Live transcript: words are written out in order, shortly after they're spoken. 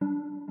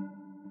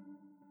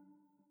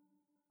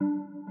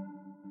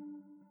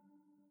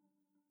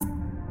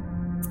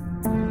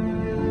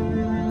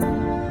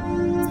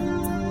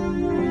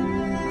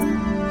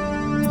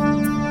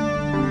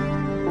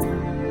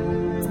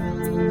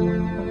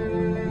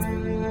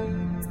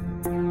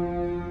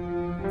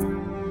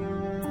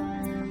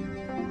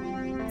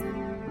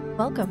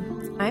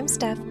Welcome. I'm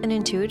Steph, an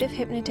intuitive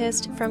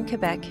hypnotist from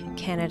Quebec,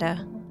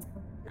 Canada.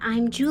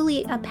 I'm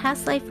Julie, a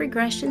past life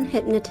regression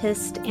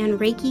hypnotist and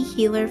Reiki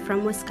healer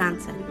from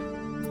Wisconsin.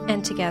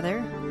 And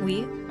together,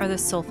 we are the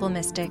Soulful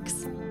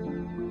Mystics.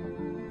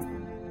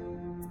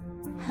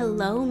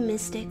 Hello,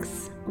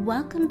 Mystics.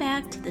 Welcome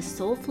back to the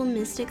Soulful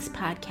Mystics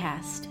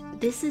podcast.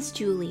 This is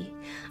Julie.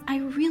 I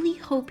really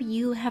hope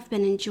you have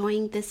been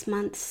enjoying this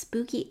month's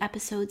spooky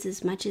episodes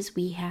as much as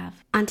we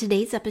have. On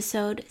today's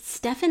episode,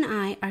 Steph and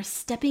I are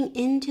stepping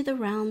into the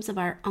realms of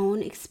our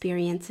own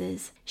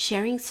experiences,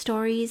 sharing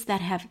stories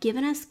that have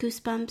given us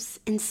goosebumps,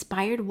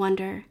 inspired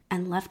wonder,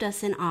 and left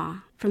us in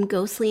awe. From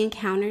ghostly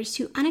encounters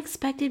to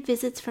unexpected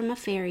visits from a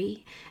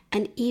fairy,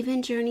 and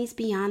even journeys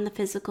beyond the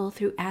physical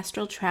through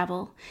astral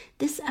travel,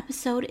 this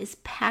episode is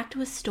packed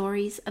with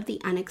stories of the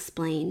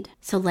unexplained.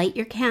 So light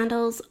your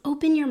candles,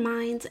 open your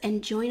minds,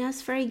 and join us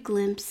for a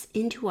glimpse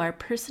into our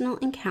personal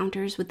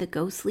encounters with the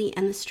ghostly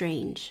and the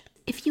strange.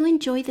 If you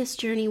enjoy this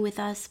journey with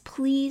us,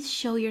 please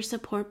show your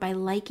support by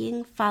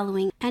liking,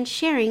 following, and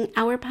sharing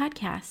our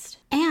podcast.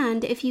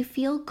 And if you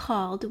feel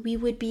called, we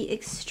would be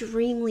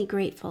extremely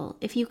grateful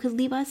if you could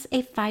leave us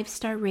a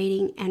 5-star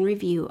rating and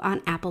review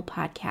on Apple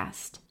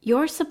Podcast.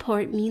 Your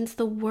support means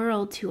the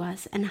world to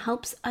us and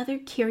helps other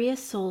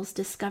curious souls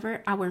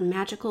discover our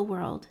magical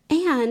world.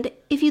 And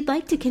if you'd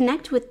like to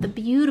connect with the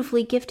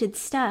beautifully gifted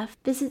Steph,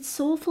 visit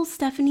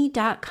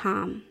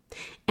soulfulstephanie.com.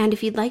 And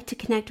if you'd like to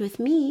connect with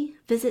me,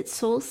 visit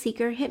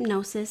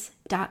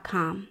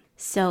soulseekerhypnosis.com.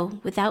 So,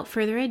 without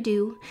further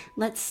ado,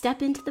 let's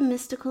step into the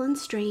mystical and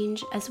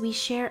strange as we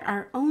share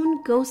our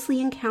own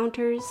ghostly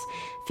encounters,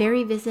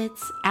 fairy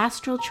visits,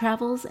 astral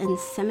travels, and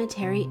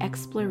cemetery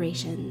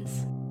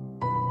explorations.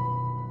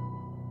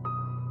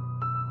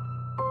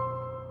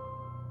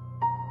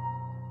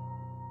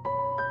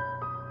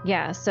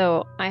 Yeah,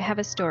 so I have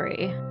a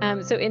story.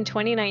 So in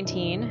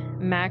 2019,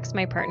 Max,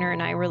 my partner,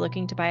 and I were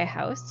looking to buy a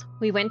house.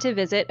 We went to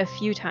visit a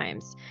few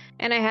times,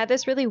 and I had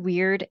this really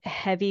weird,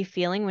 heavy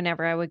feeling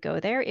whenever I would go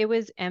there. It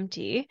was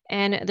empty,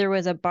 and there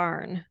was a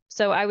barn.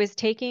 So I was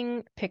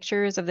taking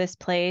pictures of this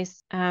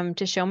place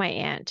to show my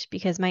aunt,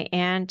 because my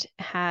aunt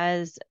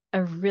has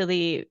a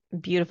really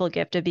beautiful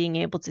gift of being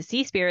able to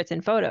see spirits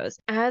in photos.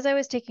 As I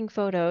was taking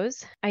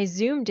photos, I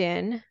zoomed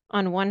in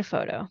on one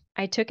photo.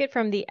 I took it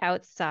from the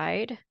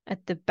outside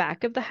at the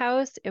back of the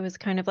house. It was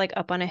kind of like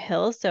up on a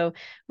hill. So I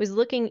was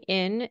looking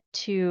in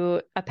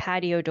to a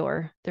patio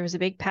door. There was a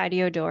big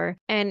patio door.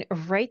 And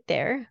right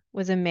there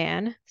was a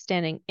man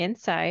standing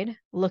inside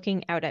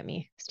looking out at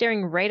me,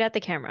 staring right at the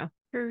camera.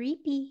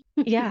 Creepy.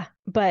 Yeah,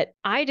 but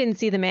I didn't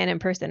see the man in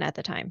person at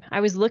the time.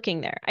 I was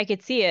looking there. I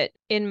could see it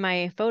in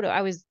my photo.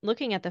 I was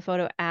looking at the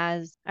photo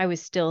as I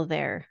was still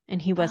there, and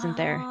he wasn't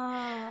there.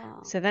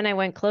 So then I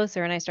went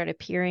closer and I started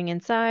peering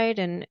inside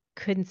and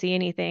couldn't see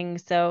anything.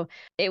 So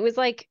it was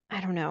like,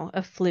 I don't know,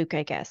 a fluke,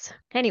 I guess.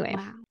 Anyway,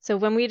 So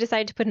when we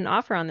decided to put an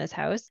offer on this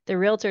house, the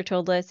realtor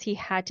told us he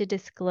had to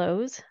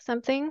disclose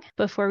something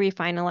before we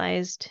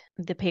finalized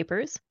the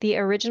papers. The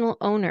original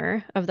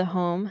owner of the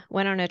home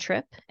went on a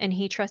trip, and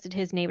he trusted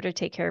his neighbor to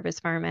take care of his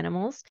farm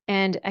animals.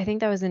 And I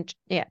think that was in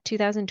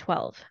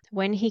 2012.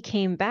 When he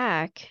came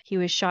back, he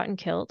was shot and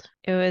killed.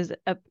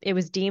 It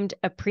was deemed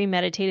a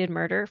premeditated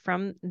murder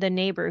from the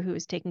neighbor who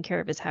was taking care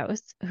of his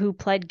house, who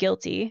pled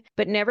guilty,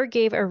 but never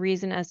gave a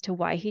reason as to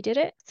why he did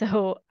it.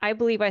 So I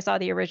believe I saw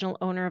the original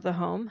owner of the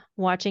home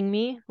watching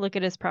me look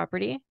at his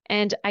property,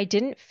 and I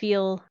didn't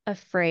feel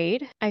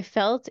afraid. I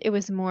felt it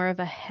was more of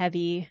a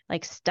heavy,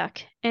 like stuck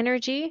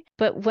energy.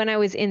 But when I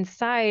was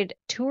inside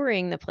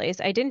touring the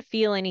place, I didn't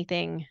feel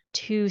anything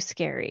too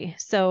scary.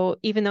 So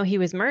even though he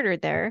was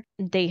murdered there,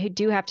 they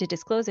do have to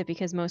disclose it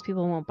because most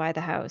people won't buy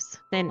the house.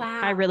 And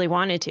I really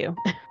wanted to.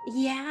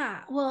 Yeah,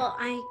 well,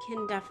 I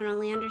can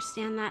definitely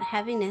understand that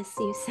heaviness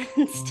you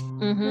sensed.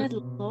 Mm-hmm. Good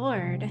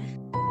Lord.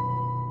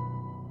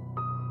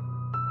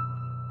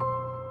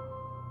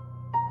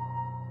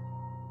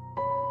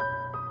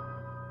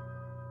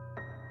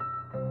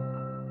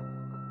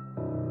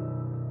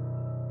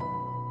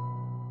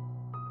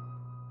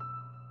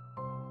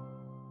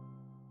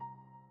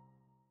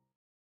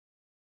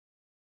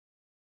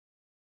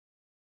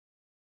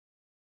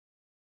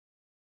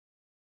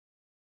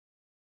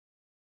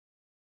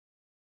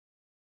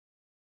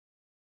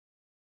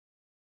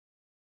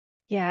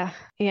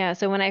 Yeah.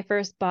 So when I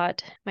first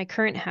bought my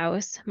current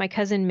house, my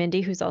cousin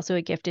Mindy, who's also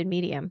a gifted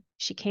medium,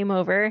 she came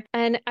over,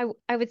 and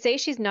I would say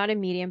she's not a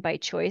medium by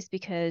choice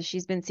because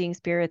she's been seeing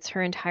spirits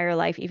her entire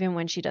life, even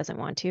when she doesn't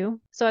want to.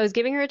 So I was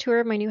giving her a tour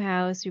of my new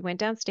house. We went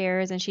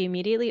downstairs, and she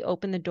immediately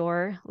opened the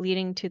door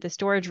leading to the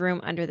storage room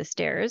under the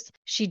stairs.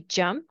 She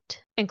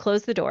jumped and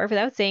closed the door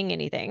without saying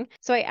anything.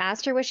 So I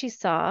asked her what she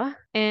saw,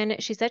 and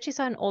she said she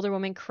saw an older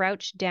woman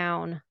crouched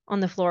down on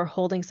the floor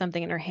holding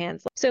something in her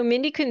hands. So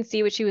Mindy couldn't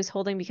see what she was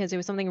holding because it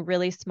was something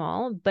really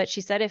small, but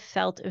she said it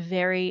felt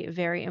very,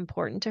 very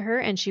important to her,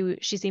 and she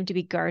seemed to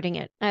be guarding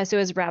holding it. So it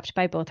was wrapped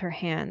by both her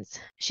hands.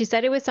 She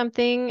said it was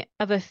something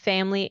of a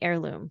family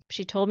heirloom.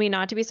 She told me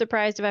not to be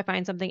surprised if I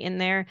find something in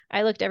there.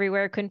 I looked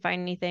everywhere, couldn't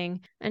find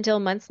anything. Until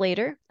months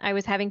later, I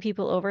was having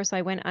people over, so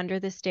I went under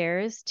the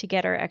stairs to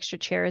get our extra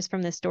chairs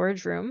from the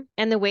storage room.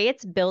 And the way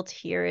it's built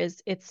here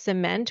is it's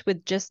cement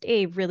with just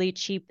a really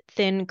cheap,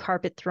 thin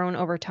carpet thrown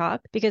over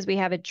top because we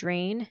have a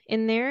drain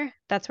in there.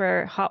 That's where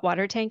our hot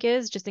water tank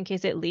is, just in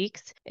case it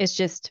leaks. It's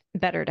just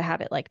better to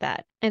have it like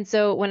that. And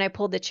so when I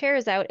pulled the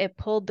chairs out, it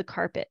pulled the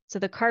carpet. So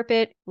the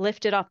carpet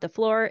lifted off the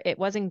floor. It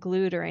wasn't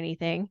glued or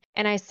anything.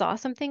 And I saw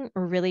something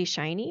really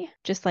shiny,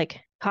 just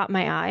like caught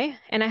my eye.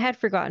 And I had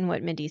forgotten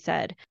what Mindy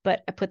said,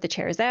 but I put the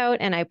chairs out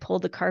and I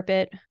pulled the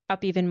carpet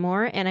up even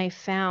more. And I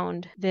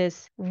found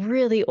this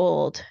really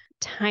old,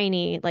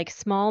 tiny, like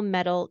small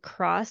metal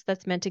cross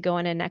that's meant to go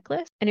on a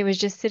necklace. And it was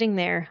just sitting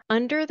there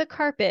under the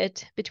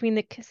carpet between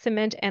the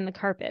cement and the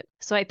carpet.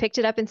 So I picked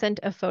it up and sent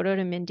a photo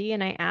to Mindy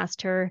and I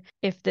asked her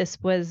if this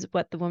was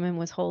what the woman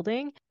was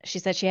holding. She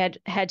said she had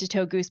head to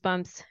toe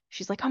goosebumps.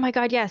 She's like, oh my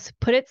God, yes,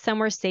 put it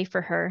somewhere safe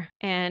for her.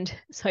 And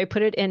so I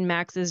put it in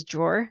Max's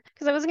drawer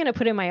because I wasn't going to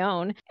put it in my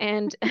own.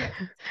 And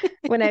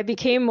when I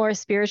became more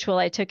spiritual,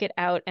 I took it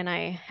out and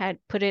I had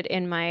put it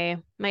in my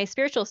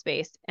spiritual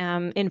space,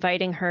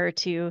 inviting her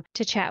to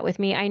chat with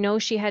me. I know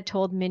she had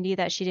told Mindy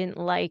that she didn't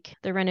like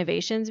the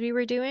renovations we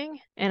were doing.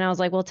 And I was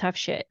like, well, tough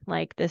shit.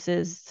 Like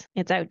it's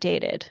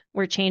outdated.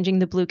 We're changing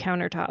the blue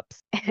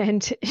countertops.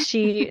 And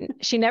she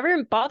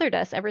never bothered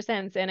us ever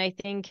since. And I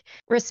think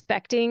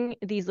respecting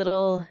these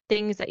little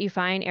things that you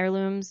find,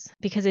 heirlooms,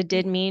 because it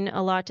did mean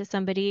a lot to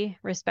somebody,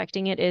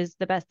 respecting it is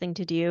the best thing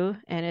to do.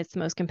 And it's the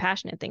most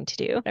compassionate thing to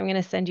do. I'm going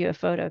to send you a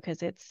photo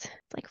because it's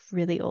like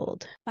really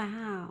old.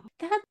 Wow.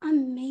 That's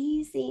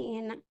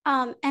amazing.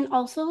 And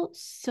also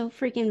so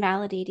freaking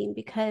validating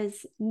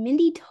because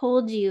Mindy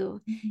told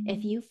you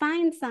if you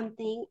find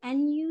something,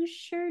 and you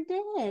sure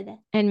did.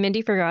 And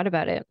Mindy forgot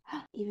about it.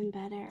 Even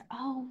better.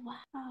 Oh,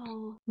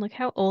 wow. Look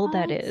how old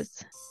that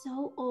is.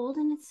 So old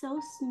and it's so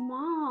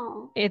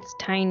small. It's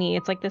tiny.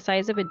 It's like the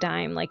size of a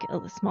dime, like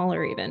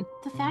smaller even.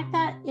 The fact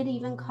that it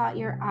even caught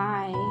your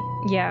eye.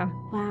 Yeah.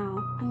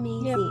 Wow.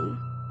 Amazing.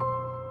 Yep.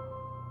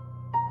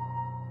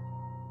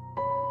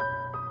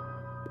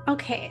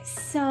 Okay,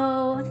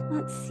 so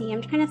let's see.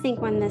 I'm trying to think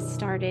when this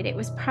started. It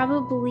was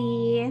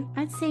probably,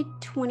 I'd say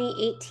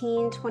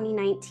 2018,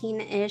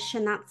 2019-ish,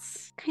 and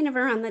that's kind of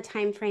around the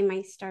time frame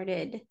I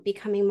started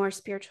becoming more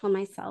spiritual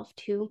myself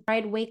too.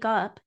 I'd wake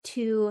up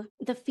to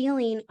the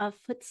feeling of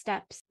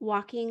footsteps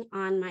walking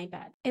on my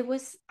bed. It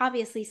was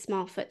obviously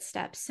small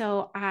footsteps,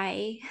 so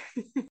I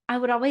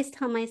would always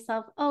tell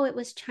myself, oh, it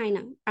was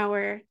China,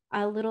 our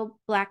a little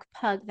black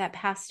pug that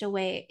passed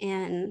away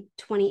in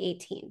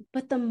 2018.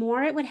 But the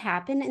more it would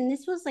happen, and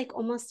this was like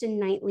almost a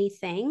nightly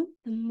thing,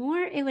 the more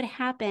it would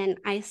happen,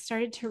 I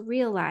started to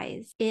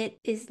realize it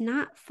is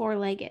not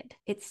four-legged,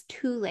 it's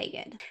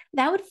two-legged.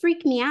 That would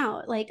freak me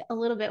out like a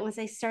little bit once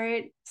I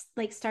started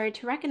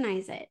to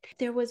recognize it.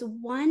 There was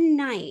one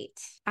night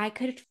I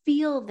could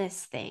feel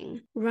this thing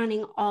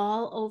running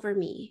all over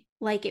me,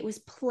 like it was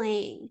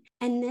playing.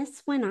 And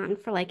this went on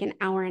for like an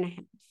hour and a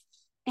half.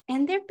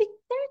 And there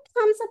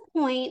comes a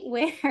point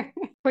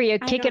where you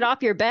kick it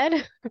off your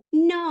bed?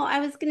 No, I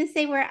was going to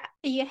say where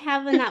you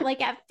have enough,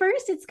 like at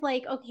first it's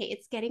like, okay,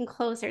 it's getting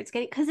closer.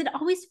 Because it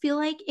always feel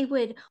like it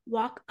would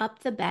walk up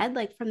the bed,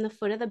 like from the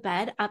foot of the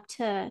bed up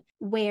to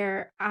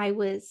where I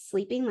was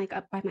sleeping, like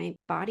up by my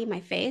body,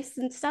 my face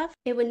and stuff.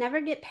 It would never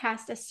get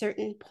past a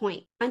certain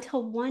point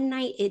until one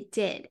night it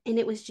did. And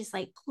it was just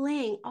like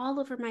playing all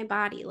over my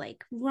body,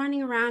 like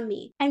running around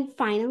me. And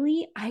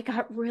finally I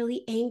got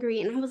really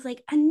angry and I was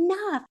like,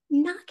 enough,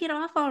 knock it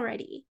off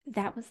already.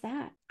 That was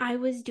that. I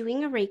was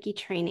doing a Reiki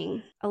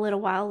training a little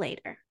while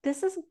later.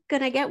 This is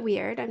going to get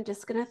weird. I'm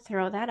just going to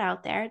throw that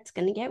out there. It's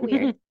going to get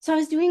weird. So I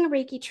was doing a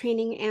Reiki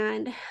training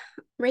and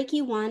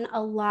Reiki 1,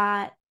 a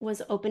lot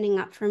was opening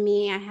up for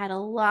me. I had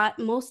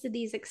most of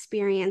these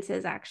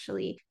experiences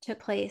actually took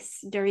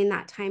place during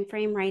that time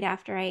frame right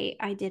after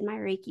I did my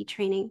Reiki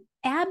training.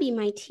 Abby,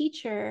 my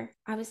teacher,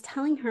 I was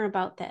telling her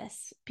about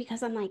this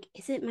because I'm like,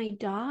 is it my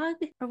dog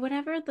or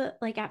whatever?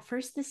 At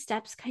first the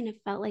steps kind of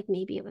felt like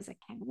maybe it was a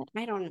cat.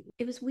 I don't know.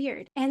 It was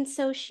weird. And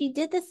so she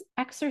did this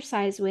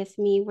exercise with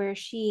me where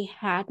she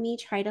had me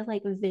try to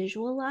like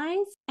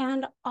visualize.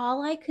 And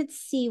all I could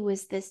see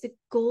was this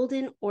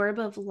golden orb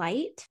of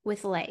light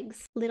with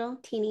legs, little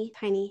teeny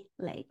tiny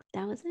legs.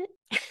 That was it.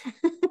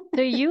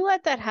 So you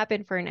let that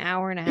happen for an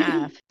hour and a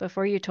half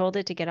before you told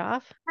it to get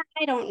off?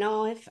 I don't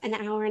know if an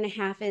hour and a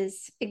half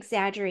is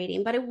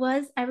exaggerating, but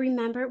I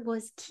remember it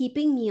was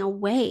keeping me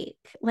awake.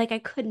 Like I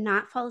could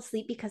not fall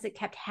asleep because it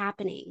kept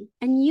happening.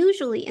 And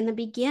usually in the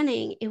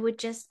beginning,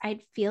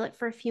 I'd feel it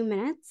for a few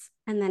minutes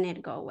and then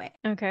it'd go away.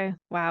 Okay.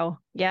 Wow.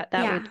 Yeah,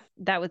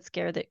 that would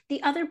scare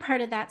The other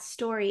part of that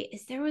story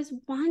is there was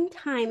one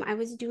time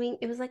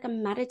it was like a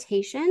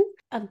meditation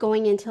of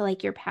going into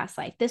like your past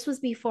life. This was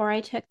before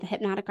I took the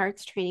hypnotic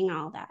arts training and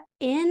all that.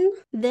 in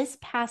this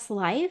past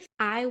life,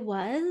 I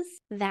was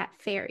that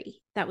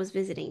fairy that was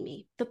visiting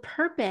me. The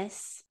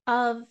purpose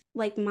of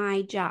like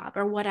my job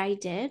or what I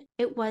did,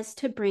 it was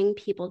to bring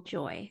people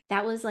joy.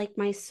 That was like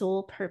my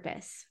sole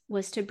purpose,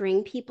 was to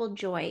bring people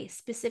joy,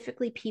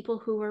 specifically people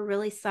who were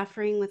really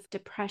suffering with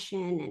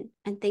depression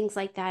and things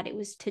like that. It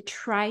was to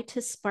try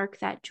to spark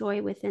that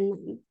joy within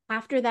them.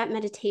 After that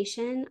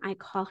meditation, I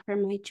call her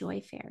my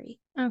joy fairy.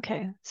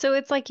 Okay. So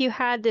it's like you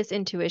had this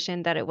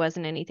intuition that it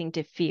wasn't anything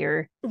to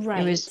fear.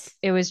 Right.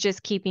 It was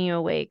just keeping you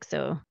awake,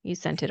 so you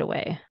sent it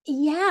away.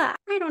 Yeah,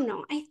 I don't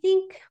know. I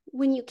think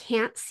when you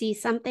can't see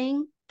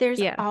something, there's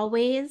Yeah.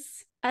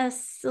 always a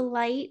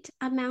slight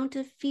amount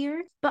of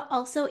fear, but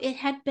also it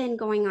had been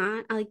going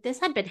on, like this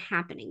had been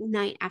happening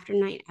night after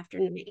night after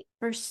night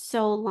for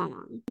so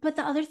long. But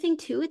the other thing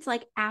too, it's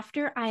like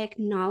after I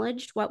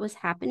acknowledged what was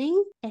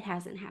happening, it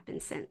hasn't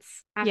happened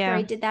since. After I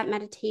Yeah. did that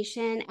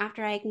meditation,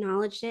 after I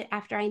acknowledged it,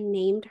 after I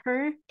named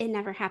her, it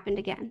never happened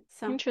again.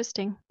 So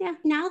Interesting. yeah,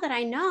 now that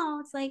I know,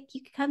 it's like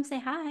you could come say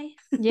hi.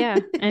 Yeah.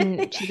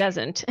 And she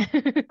doesn't.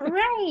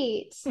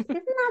 Right. Isn't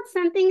that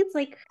something? It's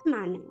like, come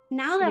on.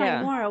 Now that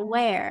I'm Yeah. more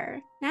aware,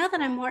 now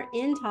that I'm more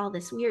into all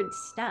this weird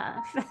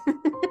stuff.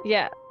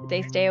 Yeah.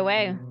 They stay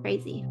away.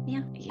 Crazy.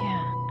 Yeah.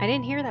 Yeah. I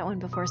didn't hear that one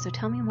before, so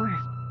tell me more.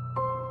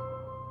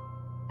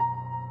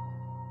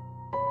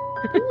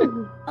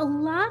 A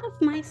lot of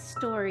my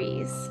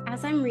stories,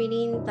 as I'm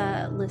reading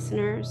the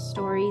listeners'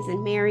 stories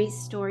and Mary's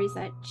stories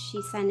that she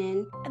sent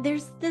in,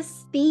 there's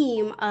this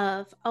theme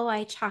of, oh,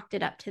 I chalked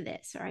it up to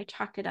this, or I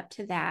chalked it up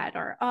to that,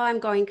 or oh, I'm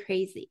going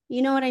crazy.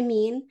 You know what I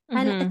mean?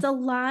 And it's a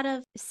lot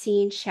of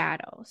seeing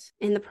shadows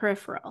in the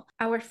peripheral.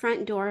 Our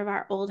front door of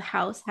our old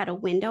house had a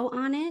window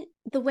on it.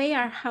 The way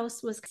our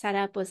house was set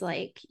up was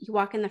like you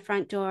walk in the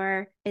front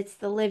door, it's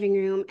the living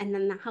room, and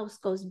then the house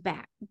goes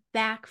back.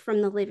 Back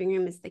from the living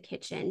room is the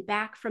kitchen.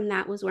 Back from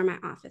that was where my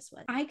office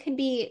was. I could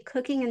be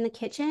cooking in the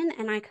kitchen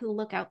and I could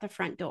look out the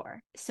front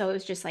door. So it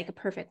was just like a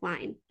perfect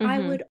line. I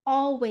would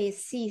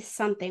always see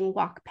something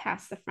walk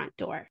past the front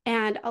door.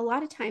 And a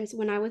lot of times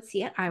when I would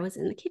see it, I was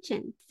in the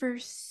kitchen. For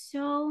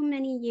so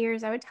many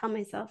years, I would tell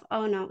myself,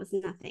 oh no, it was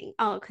nothing.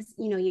 Oh, because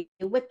you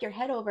whip your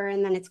head over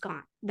and then it's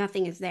gone.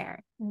 Nothing is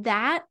there.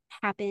 That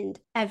happened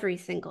every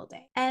single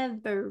day.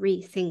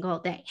 Every single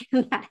day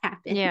that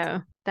happened.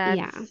 Yeah.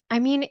 Yeah. I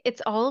mean,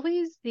 it's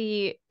always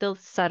the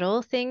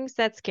subtle things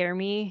that scare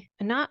me.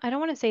 I don't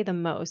want to say the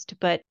most,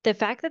 but the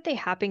fact that they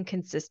happen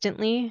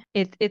consistently,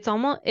 it's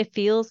almost, it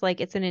feels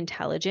like it's an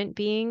intelligent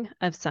being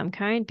of some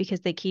kind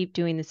because they keep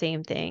doing the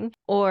same thing,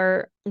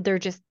 or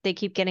they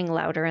keep getting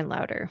louder and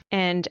louder.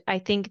 And I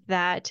think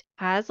that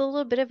has a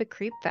little bit of a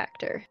creep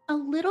factor. A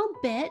little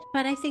bit,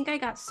 but I think I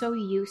got so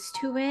used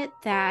to it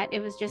that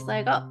it was just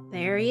like, oh,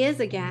 there he is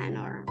again,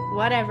 or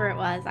whatever it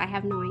was. I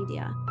have no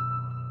idea.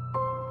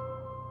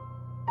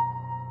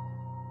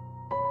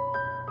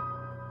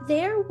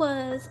 There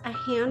was a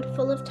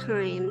handful of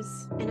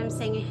times, and I'm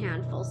saying a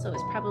handful, so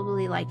it's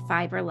probably like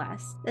 5 or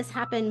less. This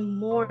happened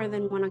more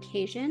than one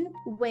occasion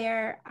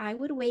where I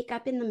would wake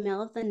up in the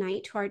middle of the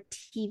night to our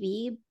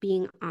TV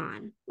being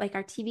on. Like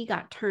our TV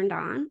got turned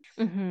on.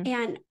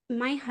 And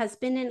my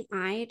husband and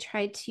I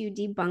tried to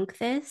debunk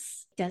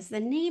this. Does the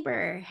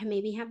neighbor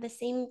maybe have the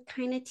same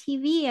kind of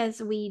TV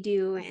as we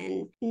do?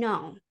 And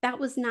no, that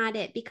was not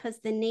it, because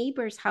the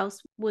neighbor's house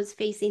was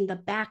facing the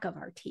back of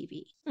our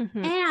TV.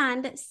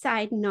 And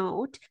side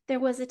note, there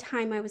was a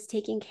time I was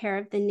taking care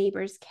of the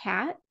neighbor's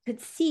cat,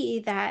 could see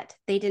that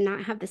they did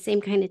not have the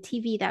same kind of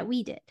TV that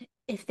we did.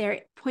 If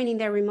they're pointing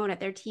their remote at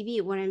their TV,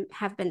 it wouldn't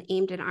have been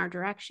aimed in our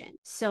direction.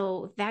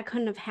 So that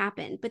couldn't have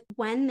happened. But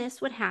when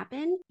this would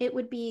happen, it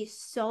would be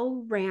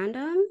so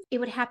random. It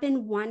would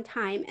happen one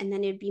time and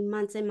then it'd be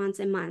months and months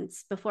and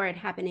months before it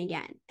happened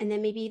again. And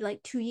then maybe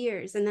like 2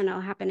 years and then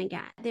it'll happen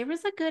again. There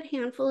was a good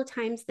handful of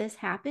times this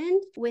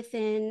happened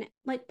within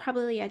like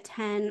probably a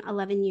 10,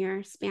 11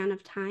 year span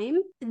of time.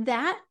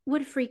 That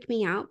would freak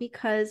me out,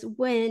 because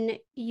when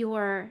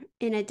you're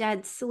in a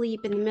dead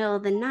sleep in the middle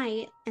of the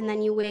night and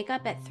then you wake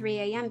up at 3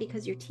 a.m.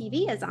 because your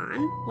TV is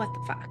on, what the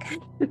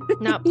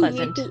fuck? Not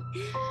pleasant.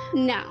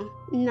 No,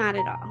 not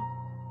at all.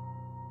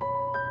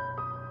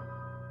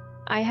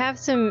 I have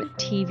some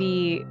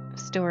TV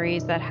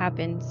stories that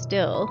happen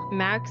still.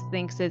 Max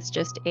thinks it's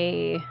just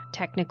a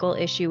technical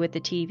issue with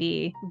the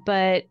TV,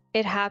 but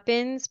it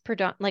happens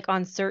like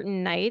on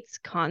certain nights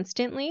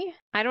constantly.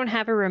 I don't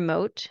have a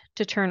remote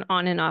to turn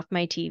on and off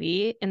my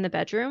TV in the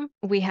bedroom.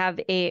 We have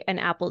an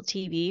Apple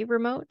TV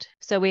remote,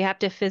 so we have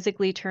to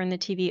physically turn the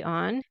TV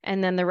on,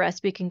 and then the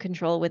rest we can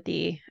control with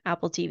the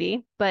Apple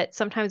TV. But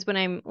sometimes when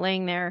I'm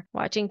laying there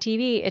watching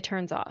TV, it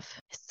turns off.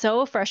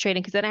 So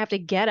frustrating, because then I have to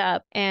get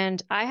up,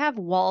 and I have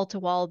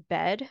wall-to-wall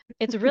bed.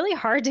 It's really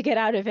hard to get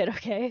out of it,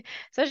 okay?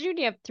 Especially when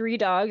you have 3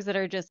 dogs that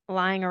are just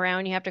lying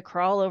around. You have to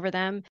crawl over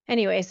them.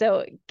 Anyway,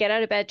 so get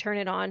out of bed, turn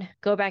it on,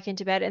 go back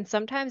into bed. And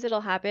sometimes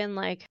it'll happen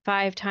like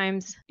 5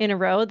 times in a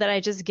row that I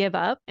just give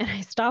up and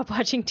I stop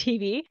watching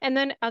TV. And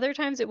then other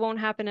times it won't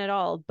happen at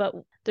all. But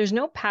There's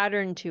no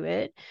pattern to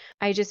it.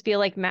 I just feel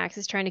like Max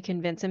is trying to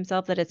convince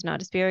himself that it's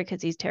not a spirit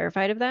because he's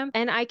terrified of them.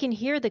 And I can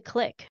hear the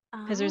click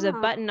because there's a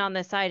button on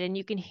the side and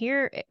you can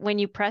hear when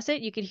you press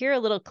it, you could hear a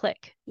little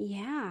click.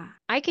 Yeah.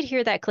 I could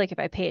hear that click if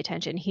I pay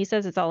attention. He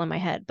says it's all in my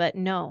head, but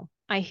no,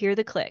 I hear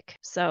the click.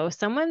 So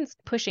someone's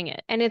pushing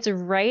it and it's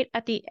right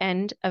at the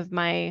end of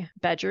my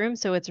bedroom.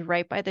 So it's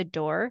right by the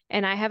door.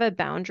 And I have a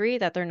boundary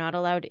that they're not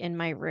allowed in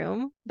my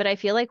room. But I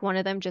feel like one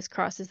of them just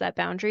crosses that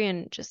boundary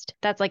and just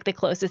that's like the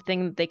closest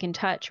thing that they can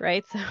touch,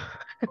 right? So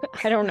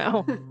I don't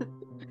know.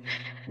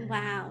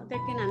 Wow. They're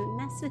going to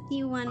mess with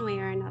you one way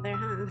or another,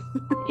 huh?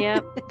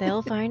 Yep.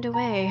 They'll find a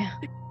way.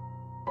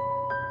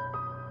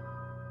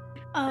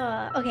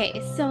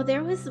 Okay, so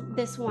there was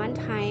this one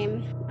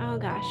time, oh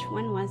gosh,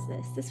 when was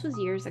this? This was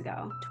years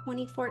ago,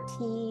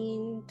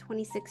 2014,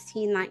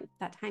 2016, like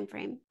that time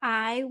frame.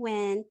 I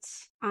went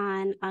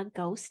on a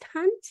ghost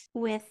hunt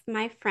with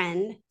my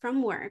friend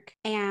from work,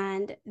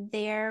 and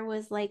there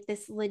was like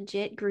this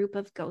legit group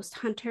of ghost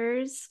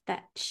hunters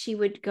that she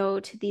would go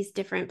to these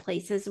different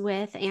places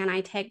with, and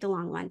I tagged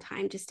along one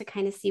time just to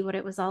kind of see what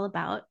it was all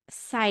about.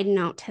 Side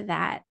note to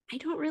that, I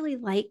don't really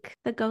like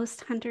the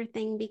ghost hunter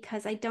thing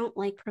because I don't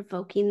like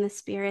provoking the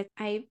spirit.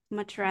 I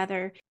much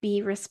rather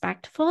be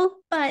respectful,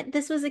 but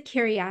this was a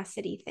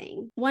curiosity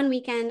thing. One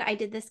weekend I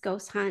did this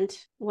ghost hunt,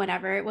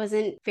 whatever. It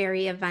wasn't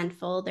very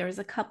eventful. There was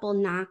a couple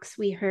knocks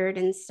we heard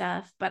and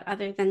stuff, but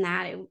other than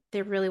that,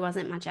 there really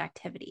wasn't much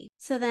activity.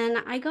 So then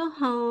I go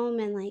home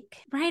and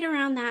like right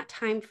around that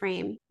time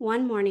frame,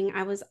 one morning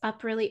I was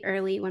up really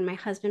early when my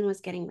husband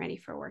was getting ready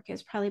for work. It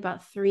was probably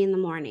about 3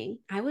 a.m.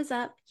 I was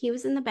up, he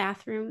was in the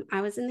bathroom,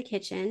 I was in the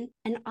kitchen,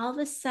 and all of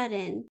a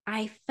sudden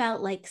I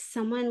felt like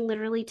someone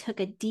literally took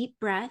a deep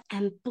breath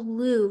and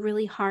blew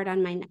really hard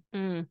on my neck.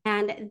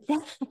 And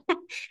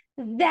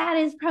that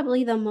is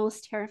probably the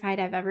most terrified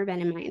I've ever been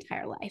in my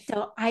entire life.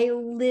 So I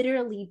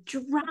literally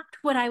dropped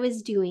what I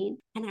was doing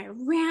and I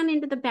ran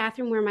into the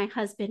bathroom where my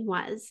husband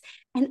was.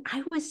 And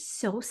I was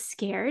so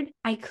scared,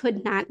 I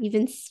could not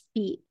even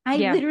speak. I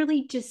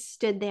literally just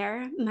stood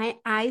there. My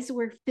eyes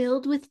were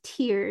filled with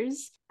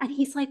tears. And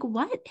he's like,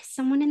 "What? Is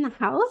someone in the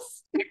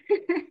house?"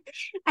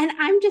 And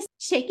I'm just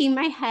shaking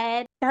my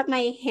head, got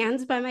my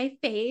hands by my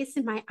face,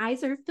 and my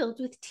eyes are filled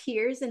with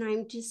tears. And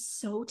I'm just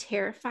so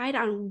terrified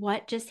on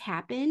what just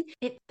happened.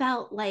 It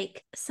felt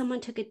like someone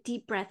took a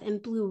deep breath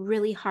and blew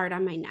really hard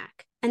on my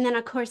neck. And then,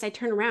 of course, I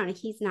turn around and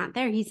he's not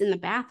there. He's in the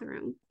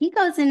bathroom. He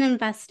goes and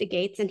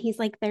investigates and he's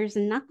like, "There's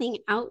nothing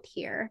out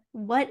here.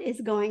 What is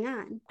going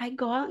on?" I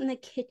go out in the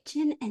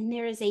kitchen and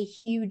there is a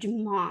huge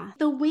moth.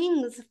 The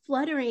wings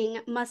fluttering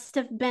must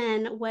have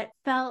been what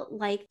felt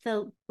like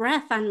the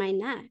breath on my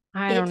neck.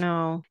 I don't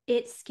know.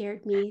 It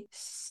scared me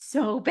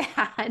so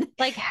bad.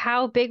 Like,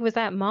 how big was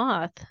that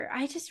moth?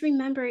 I just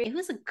remember it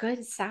was a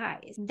good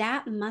size.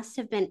 That must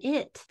have been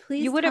it.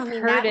 Please you would tell have me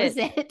heard that it. was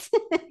it.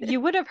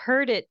 You would have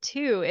heard it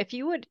too.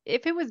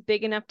 If it was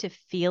big enough to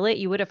feel it,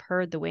 you would have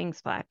heard the wings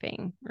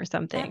flapping or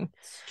something.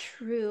 That's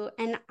true.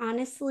 And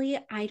honestly,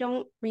 I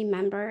don't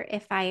remember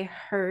if I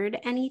heard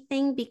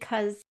anything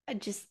because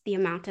just the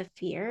amount of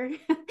fear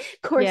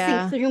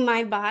coursing through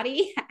my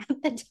body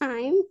at the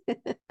time.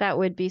 That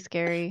would be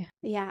scary.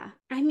 Yeah.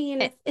 I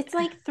mean, it's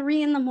like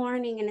 3 a.m.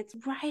 and it's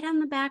right on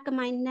the back of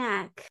my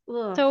neck.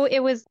 Ugh. So it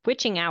was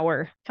witching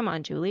hour. Come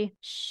on, Julie.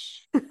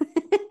 Shh.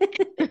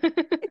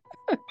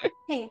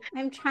 Hey,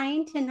 I'm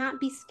trying to not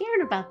be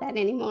scared about that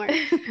anymore.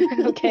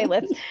 Okay,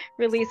 let's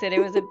release it. It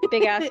was a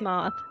big ass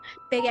moth.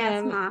 Big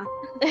ass moth.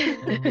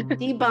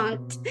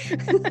 Debunked.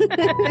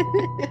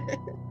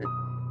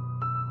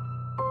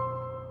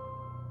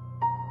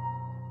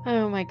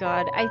 Oh my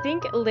God. I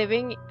think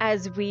living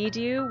as we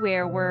do,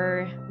 where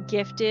we're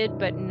gifted,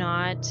 but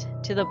not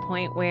to the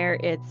point where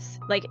it's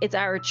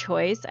our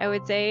choice, I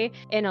would say.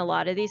 In a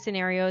lot of these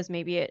scenarios,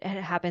 maybe it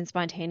happens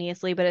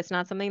spontaneously, but it's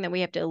not something that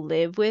we have to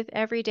live with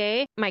every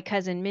day. My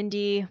cousin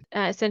Mindy,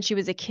 since she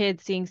was a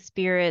kid, seeing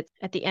spirits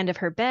at the end of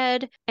her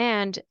bed.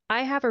 And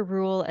I have a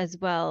rule as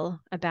well,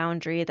 a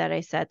boundary that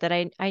I set, that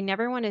I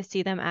never want to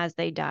see them as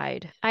they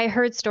died. I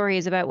heard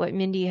stories about what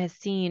Mindy has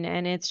seen,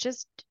 and it's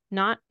just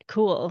not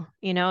cool,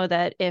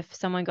 that if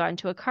someone got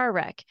into a car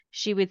wreck,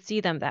 she would see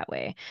them that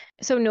way.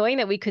 So knowing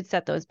that we could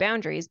set those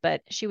boundaries,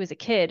 but she was a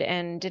kid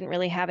and didn't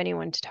really have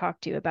anyone to talk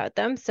to about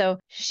them. So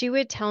she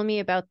would tell me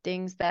about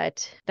things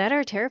that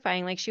are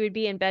terrifying. Like she would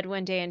be in bed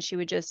one day and she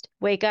would just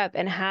wake up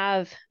and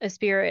have a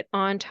spirit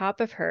on top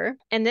of her.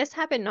 And this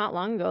happened not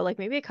long ago, like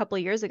maybe a couple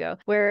of years ago,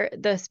 where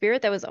the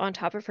spirit that was on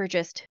top of her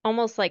just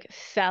almost like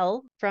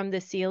fell from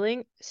the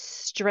ceiling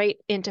straight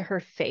into her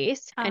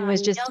face and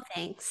was just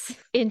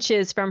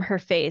inches from her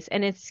face.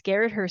 And it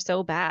scared her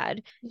so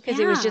bad because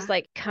it was just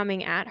like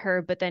coming at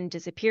her, but then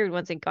disappeared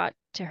once it got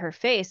to her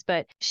face,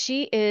 but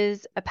she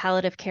is a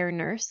palliative care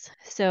nurse.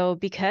 So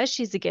because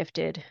she's a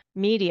gifted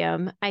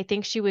medium, I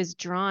think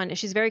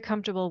she's very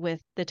comfortable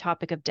with the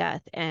topic of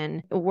death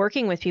and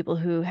working with people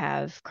who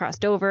have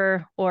crossed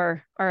over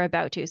or are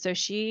about to. So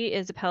she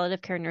is a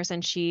palliative care nurse,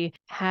 and she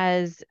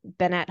has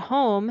been at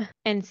home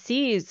and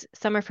sees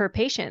some of her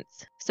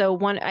patients. So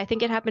I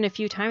think it happened a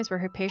few times where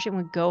her patient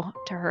would go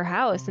to her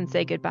house and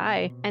say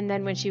goodbye. And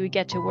then when she would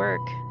get to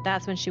work,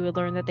 that's when she would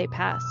learn that they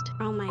passed.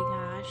 Oh my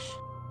gosh.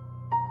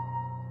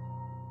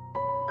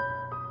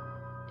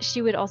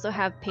 She would also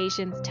have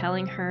patients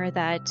telling her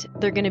that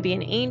they're going to be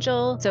an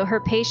angel. So her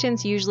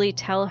patients usually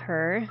tell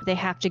her they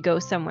have to go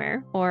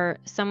somewhere, or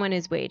someone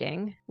is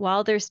waiting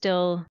while they're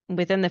still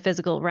within the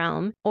physical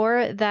realm,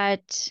 or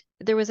that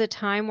there was a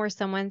time where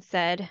someone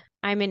said,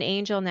 "I'm an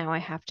angel now, I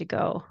have to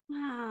go."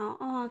 Wow.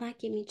 Oh, that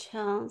gave me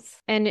chills.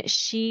 And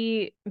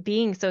she,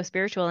 being so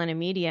spiritual and a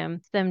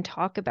medium, them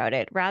talk about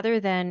it rather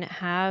than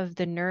have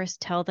the nurse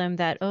tell them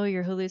that, "Oh,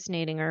 you're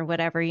hallucinating," or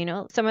whatever.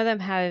 Some of them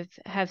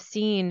have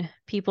seen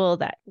people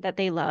that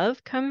they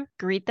love come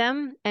greet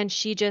them, and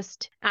she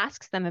just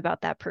asks them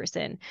about that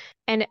person.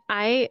 And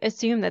I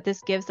assume that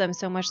this gives them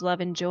so much love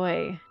and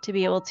joy to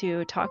be able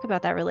to talk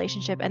about that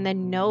relationship and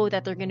then know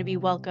that they're going to be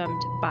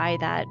welcomed by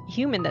that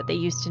human that they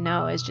used to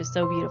know is just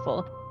so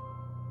beautiful.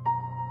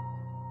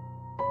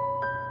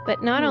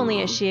 But not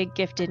only is she a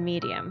gifted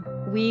medium,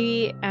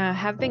 we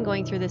have been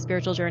going through the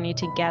spiritual journey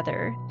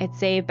together. I'd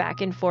say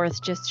back and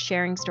forth, just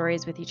sharing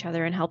stories with each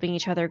other and helping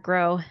each other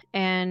grow.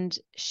 And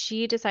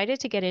she decided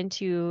to get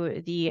into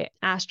the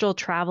astral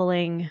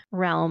traveling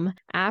realm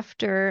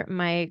after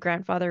my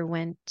grandfather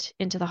went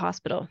into the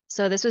hospital.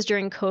 So this was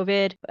during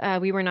COVID.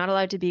 We were not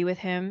allowed to be with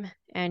him,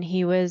 and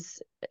he was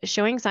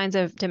showing signs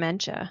of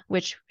dementia,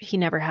 which he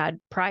never had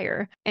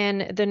prior.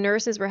 And the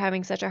nurses were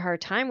having such a hard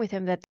time with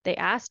him that they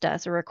asked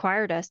us or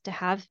required us to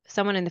have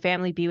someone in the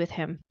family be with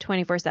him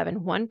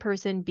 24/7, one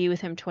person be with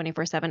him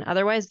 24/7.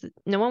 Otherwise,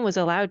 no one was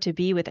allowed to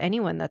be with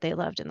anyone that they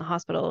loved in the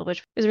hospital,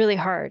 which was really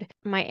hard.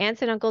 My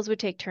aunts and uncles would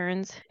take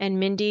turns, and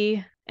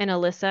Mindy and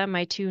Alyssa,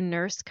 my two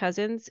nurse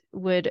cousins,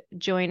 would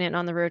join in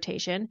on the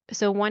rotation.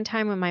 So one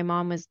time when my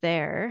mom was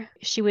there,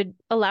 she would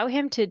allow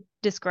him to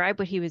describe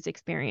what he was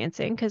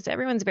experiencing, because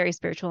everyone's very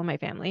spiritual in my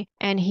family.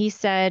 And he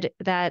said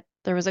that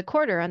there was a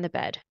quarter on the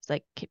bed. It's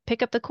like,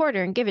 "Pick up the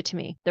quarter and give it to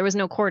me." There was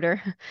no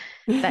quarter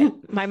that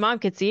my mom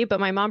could see, but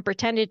my mom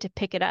pretended to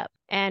pick it up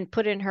and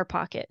put it in her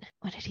pocket.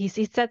 What did he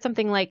say? He said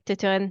something like,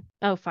 "Tutun,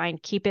 oh fine,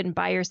 keep it and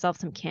buy yourself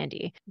some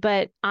candy."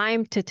 But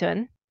I'm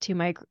Tutun to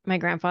my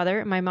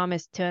grandfather. My mom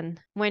is Tun.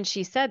 When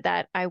she said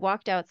that, I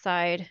walked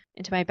outside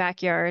into my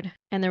backyard,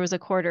 and there was a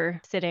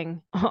quarter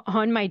sitting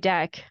on my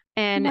deck.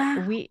 And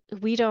wow.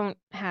 we don't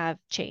have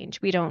change.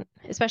 We don't,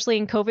 especially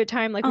in COVID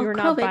time, like we were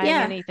not buying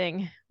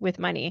anything with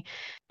money.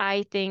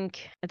 I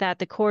think that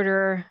the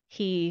quarter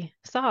he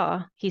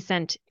saw, he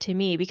sent to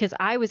me because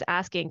I was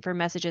asking for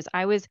messages.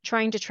 I was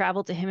trying to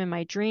travel to him in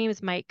my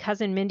dreams. My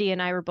cousin Mindy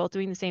and I were both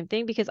doing the same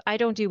thing because I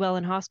don't do well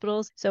in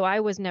hospitals. So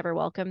I was never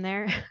welcome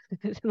there.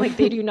 Like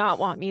they do not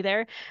want me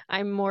there.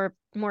 I'm more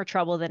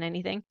trouble than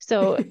anything.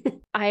 So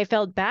I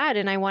felt bad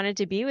and I wanted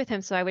to be with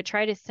him. So I would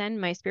try to send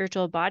my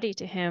spiritual body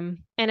to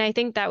him. And I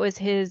think that was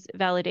his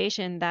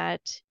validation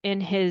that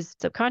in his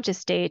subconscious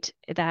state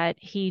that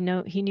he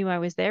knew I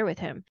was there with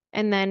him.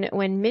 And then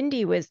when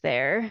Mindy was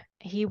there,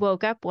 he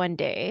woke up one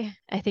day,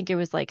 I think it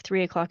was like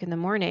 3:00 in the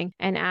morning,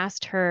 and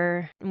asked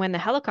her when the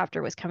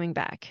helicopter was coming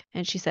back.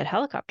 And she said,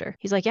 "Helicopter?"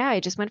 He's like, "Yeah, I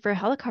just went for a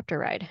helicopter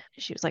ride."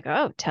 She was like,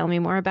 "Oh, tell me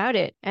more about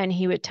it." And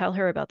he would tell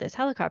her about this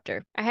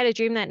helicopter. I had a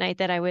dream that night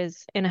that I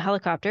was in a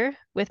helicopter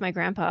with my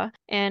grandpa,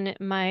 and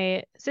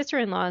my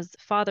sister-in-law's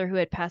father, who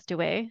had passed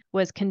away,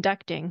 was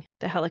conducting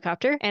the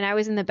helicopter. And I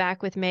was in the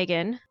back with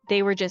Megan.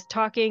 They were just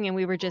talking and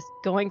we were just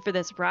going for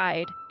this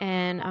ride.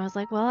 And I was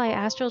like, well, I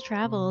astral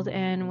traveled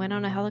and went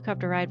on a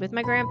helicopter ride with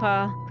my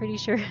grandpa. Pretty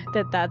sure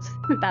that that's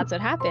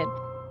what happened.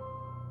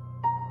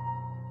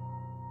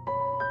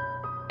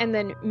 And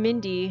then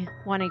Mindy,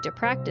 wanting to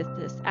practice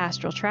this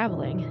astral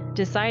traveling,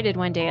 decided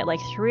one day at like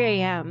 3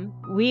 a.m.,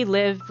 we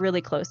live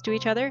really close to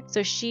each other.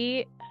 So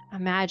she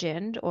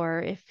imagined,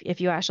 or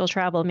if you astral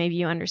travel, maybe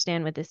you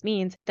understand what this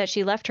means, that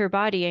she left her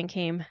body and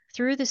came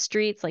through the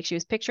streets, like she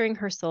was picturing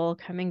her soul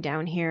coming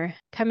down here,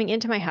 coming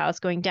into my house,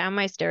 going down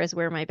my stairs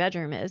where my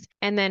bedroom is,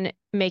 and then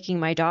making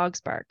my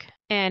dogs bark.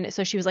 And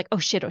so she was like, oh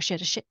shit.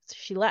 So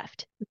she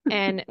left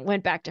and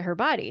went back to her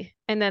body.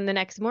 And then the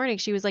next morning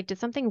she was like, did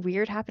something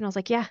weird happen? I was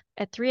like, yeah,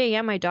 at 3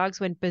 a.m. my dogs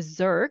went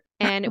berserk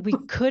and we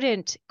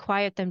couldn't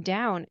quiet them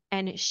down.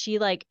 And she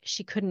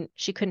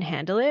couldn't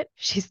handle it.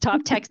 She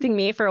stopped texting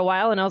me for a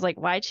while. And I was like,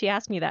 why'd she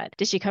ask me that?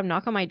 Did she come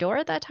knock on my door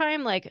at that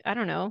time? Like, I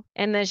don't know.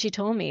 And then she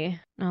told me,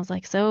 and I was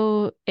like,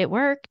 so it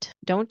worked.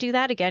 Don't do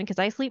that again, because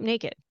I sleep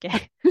naked.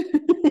 Okay.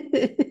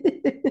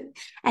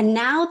 And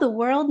now the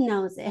world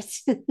knows it.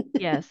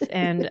 Yes.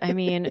 And I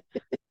mean,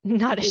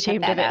 not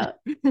ashamed of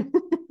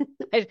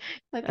it.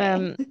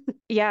 Okay.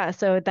 Yeah.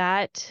 So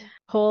that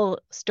whole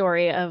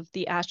story of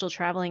the astral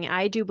traveling,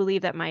 I do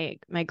believe that my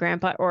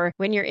grandpa, or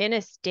when you're in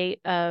a state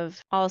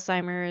of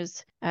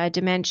Alzheimer's,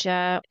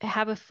 dementia,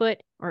 have a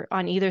foot or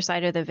on either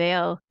side of the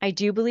veil, I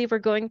do believe we're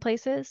going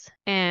places.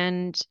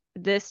 And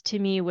this to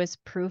me was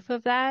proof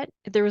of that.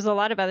 There was a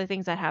lot of other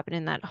things that happened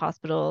in that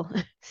hospital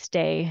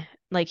stay.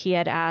 Like he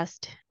had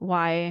asked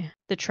why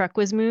the truck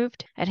was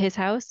moved at his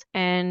house,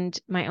 and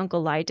my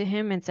uncle lied to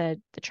him and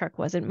said the truck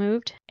wasn't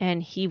moved.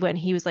 And he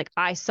was like,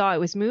 I saw it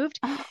was moved,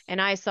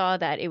 and I saw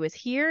that it was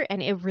here,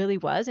 and it really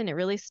was. And it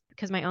really,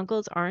 because my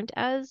uncles aren't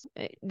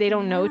they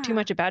don't know too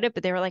much about it,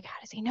 but they were like, how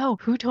does he know?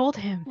 Who told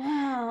him?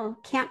 Whoa,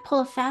 can't pull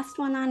a fast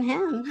one on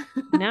him.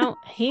 No,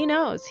 he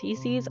knows. He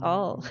sees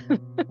all.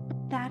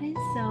 That is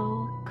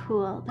so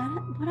cool.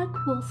 What a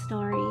cool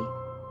story.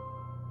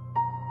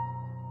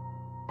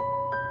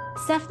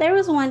 Steph, there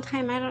was one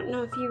time, I don't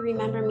know if you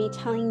remember me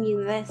telling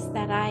you this,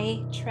 that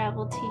I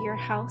traveled to your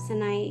house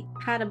and I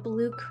had a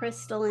blue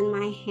crystal in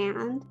my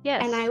hand.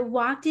 Yes. And I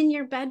walked in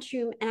your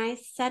bedroom and I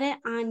set it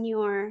on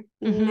your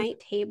night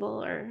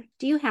table. Or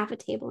do you have a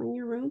table in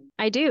your room?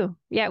 I do.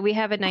 Yeah, we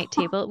have a night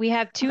table. We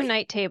have two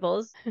night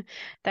tables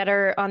that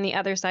are on the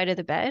other side of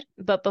the bed.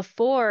 But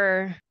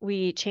before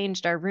we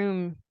changed our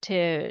room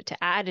to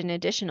add an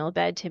additional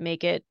bed to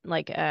make it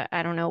like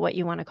I don't know what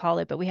you want to call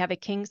it, but we have a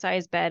king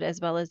size bed as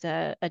well as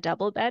a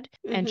double bed,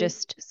 and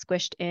just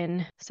squished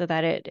in so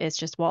that it is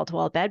just wall to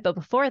wall bed. But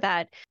before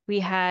that, we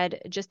had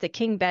just a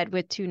king bed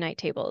with two night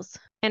tables.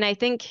 And I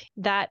think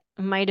that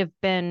might have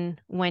been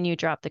when you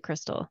dropped the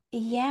crystal.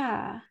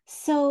 Yeah.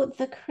 So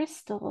the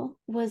crystal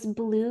was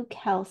blue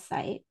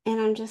calcite,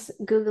 and I'm just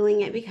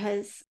Googling it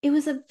because it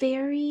was a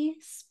very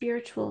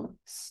spiritual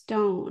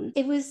stone.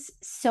 It was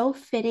so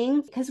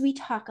fitting because we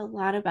talk a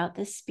lot about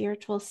this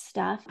spiritual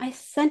stuff. I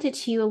sent it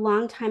to you a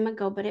long time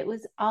ago, but it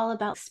was all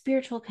about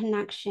spiritual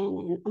connection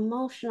and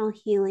emotional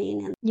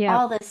healing and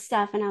all this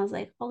stuff. And I was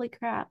like, holy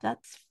crap,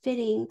 that's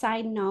fitting.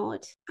 Side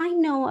note, I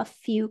know a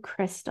few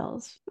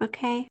crystals,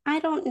 okay? I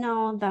don't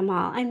know them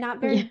all. I'm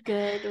not very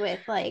good with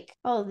like,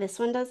 oh, this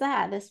one does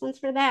that, this one's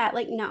for that.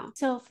 Like, no.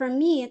 So for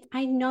me,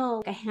 I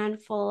know a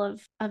handful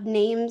of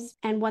names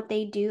and what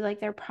they do, like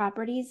their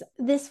properties.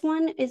 This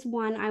one is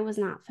one I was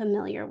not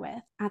familiar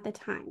with at the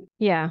time.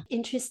 Yeah.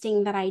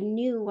 Interesting that I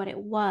knew what it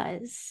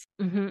was.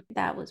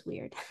 That was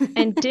weird.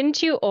 And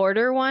didn't you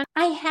order one?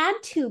 I had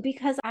to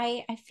because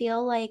I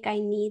feel like I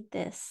need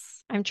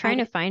this. I'm trying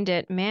to find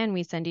it. Man,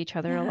 we send each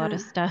other a lot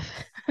of stuff.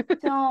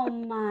 So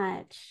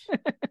much.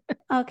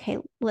 Okay,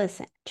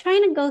 listen.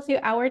 Trying to go through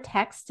our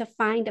text to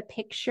find a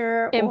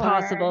picture.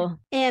 Impossible.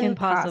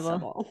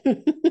 Impossible.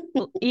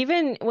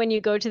 Even when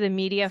you go to the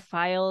media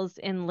files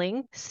in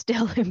link,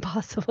 still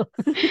impossible.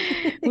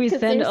 We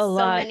send a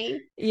lot. So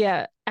many.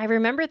 Yeah. I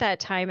remember that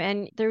time,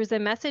 and there was a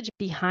message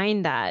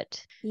behind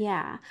that.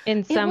 Yeah.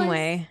 In some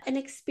way. An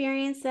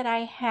experience that I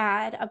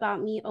had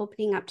about me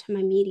opening up to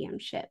my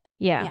mediumship.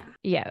 Yeah.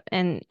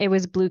 And it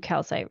was blue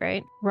calcite,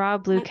 right? Raw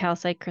blue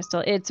calcite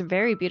crystal. It's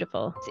very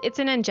beautiful. It's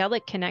an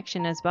angelic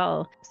connection as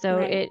well. So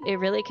it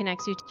really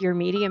connects you to your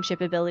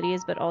mediumship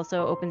abilities, but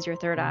also opens your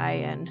third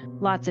eye, and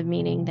lots of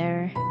meaning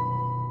there.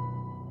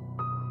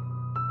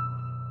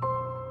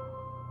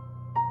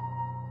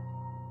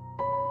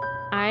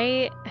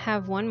 I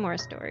have one more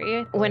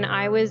story. When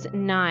I was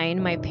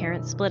 9, my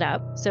parents split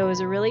up. So it was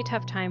a really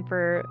tough time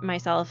for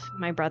myself,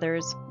 my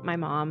brothers, my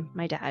mom,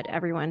 my dad,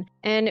 everyone.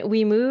 And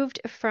we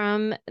moved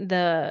from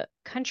the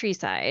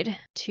countryside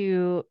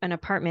to an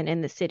apartment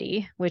in the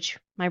city, which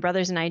my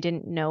brothers and I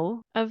didn't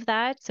know of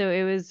that. So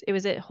it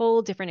was a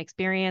whole different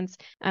experience.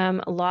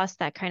 Lost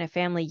that kind of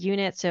family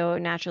unit. So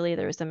naturally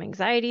there was some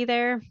anxiety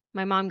there.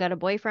 My mom got a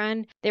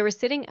boyfriend. They were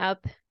sitting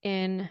up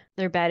in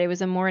their bed. It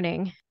was a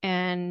morning.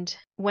 And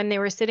when they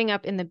were sitting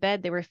up in the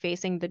bed, they were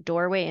facing the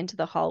doorway into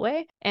the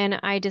hallway. And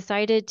I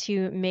decided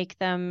to make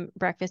them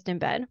breakfast in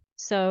bed.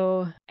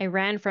 So I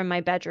ran from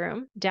my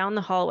bedroom down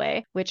the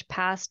hallway, which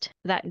passed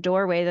that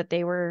doorway that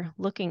they were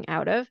looking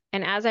out of.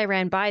 And as I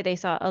ran by, they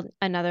saw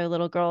another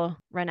little girl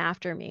run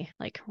after me,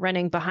 like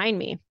running behind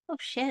me. Oh,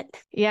 shit.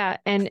 Yeah.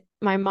 And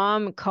my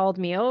mom called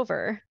me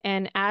over.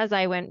 And as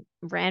I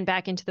ran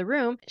back into the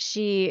room,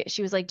 she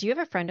was like, do you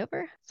have a friend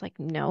over? It's like,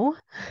 no.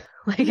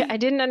 Like, I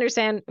didn't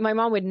understand. My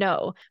mom would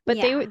know, but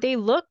they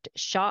looked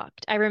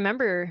shocked. I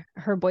remember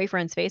her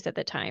boyfriend's face at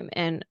the time,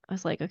 and I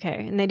was like,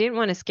 okay. And they didn't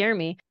want to scare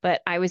me,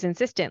 but I was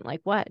insistent,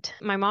 like, what?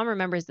 My mom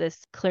remembers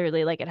this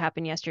clearly, like it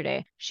happened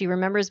yesterday. She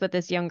remembers what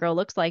this young girl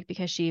looks like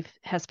because she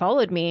has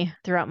followed me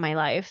throughout my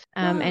life.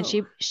 And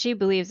she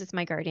believes it's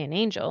my guardian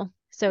angel.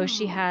 So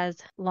she has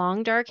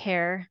long dark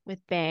hair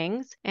with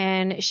bangs,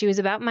 and she was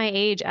about my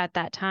age at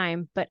that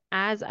time. But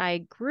as I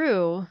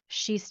grew,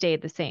 she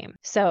stayed the same.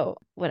 So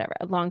whatever,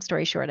 long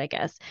story short, I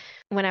guess.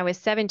 When I was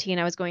 17,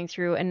 I was going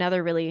through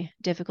another really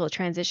difficult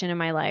transition in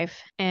my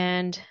life.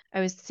 And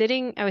I was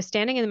standing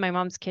in my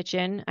mom's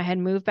kitchen. I had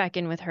moved back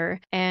in with her,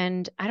 and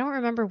And I don't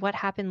remember what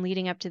happened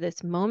leading up to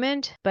this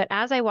moment, but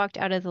as I walked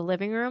out of the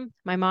living room,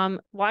 my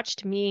mom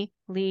watched me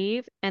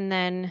leave and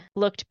then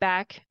looked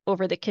back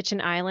over the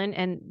kitchen island,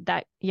 and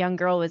that young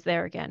girl was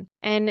there again.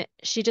 And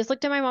she just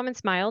looked at my mom and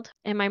smiled.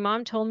 And my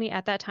mom told me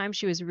at that time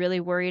she was really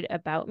worried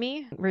about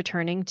me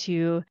returning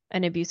to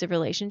an abusive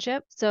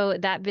relationship. So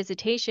that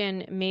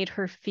visitation made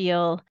her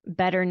feel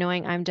better,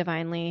 knowing I'm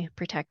divinely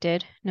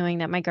protected, knowing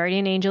that my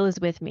guardian angel is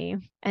with me.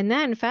 And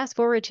then fast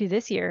forward to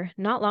this year,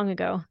 not long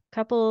ago,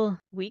 couple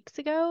weeks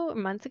ago,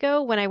 months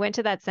ago, when I went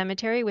to that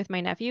cemetery with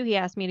my nephew. He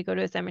asked me to go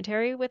to a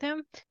cemetery with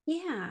him.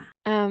 Yeah.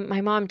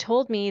 My mom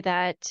told me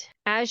that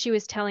as she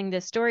was telling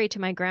this story to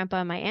my grandpa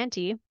and my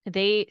auntie,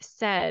 they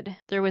said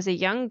there was a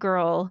young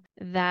girl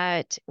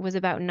that was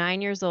about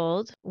 9 years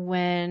old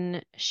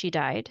when she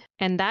died.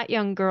 And that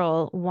young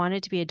girl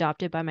wanted to be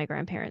adopted by my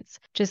grandparents,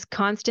 just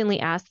constantly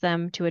asked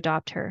them to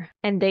adopt her.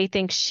 And they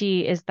think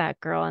she is that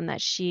girl and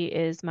that she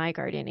is my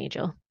guardian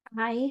angel.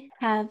 I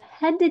have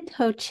head to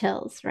toe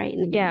chills right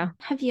now. Yeah.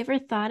 Have you ever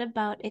thought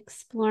about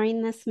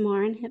exploring this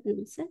more in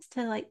hypnosis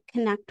to like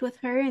connect with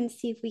her and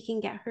see if we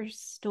can get her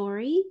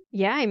story?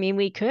 Yeah, I mean,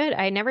 we could.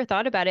 I never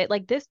thought about it.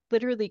 Like, this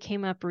literally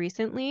came up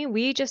recently.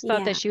 We just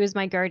thought that she was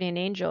my guardian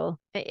angel.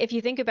 If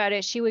you think about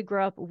it, she would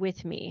grow up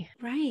with me.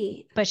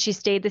 Right. But she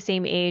stayed the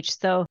same age.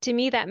 So to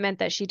me, that meant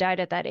that she died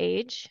at that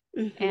age.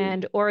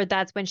 Or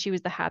that's when she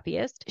was the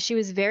happiest. She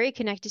was very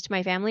connected to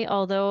my family,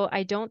 although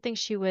I don't think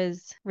she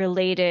was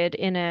related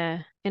in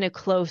a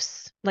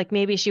close, like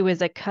maybe she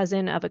was a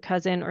cousin of a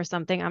cousin or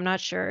something. I'm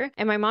not sure.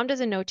 And my mom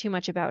doesn't know too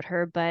much about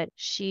her, but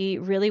she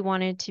really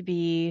wanted to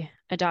be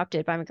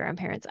adopted by my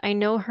grandparents. I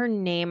know her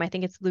name. I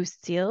think it's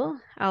Lucille.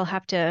 I'll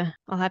have to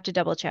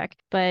double check.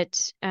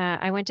 But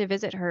I went to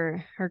visit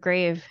her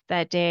grave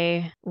that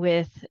day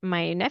with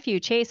my nephew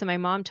Chase, and my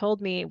mom told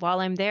me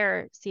while I'm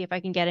there, see if I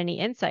can get any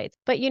insights.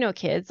 But you know,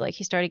 kids, like,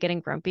 he started getting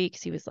grumpy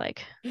because he was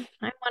like, I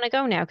want to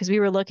go now, because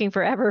we were looking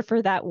forever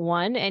for that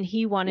one, and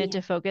he wanted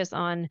to focus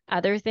on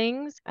other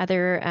things.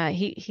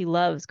 He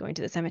loves going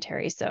to the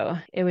cemetery, so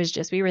it was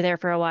just, we were there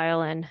for a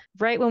while, and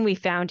right when we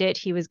found it,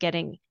 he was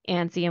getting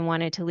antsy and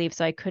wanted to leave,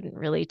 so I couldn't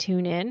really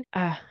tune in.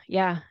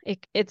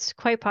 It's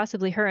quite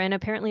possibly her, and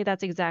apparently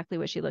that's exactly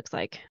what she looks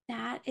like.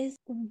 That is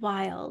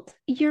wild.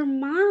 Your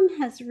mom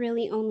has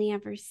really only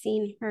ever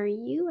seen her.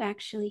 You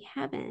actually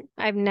haven't.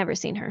 I've never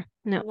seen her.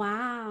 No.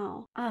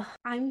 Wow. Oh,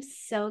 I'm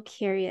so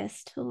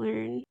curious to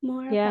learn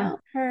more about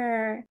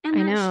her. And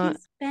I that know.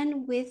 she's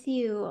been with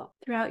you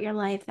throughout your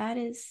life.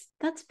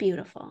 That's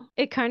beautiful.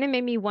 It kind of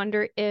made me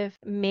wonder if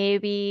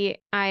maybe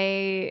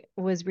I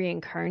was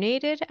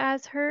reincarnated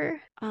as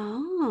her.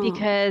 Oh.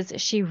 Because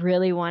she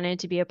really wanted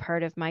to be a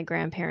part of my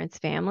grandparents'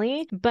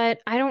 family. But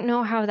I don't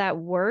know how that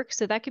works.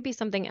 So that could be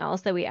something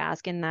else that we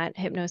ask in that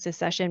hypnosis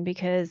session.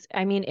 Because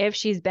I mean, if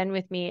she's been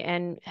with me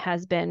and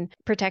has been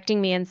protecting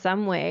me in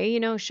some way,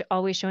 you know,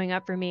 always showing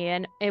up for me,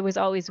 and it was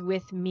always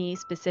with me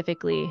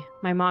specifically.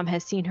 My mom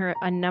has seen her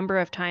a number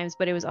of times,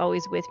 but it was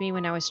always with me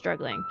when I was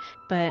struggling.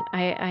 But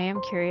I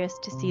am curious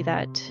to see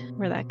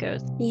where that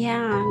goes.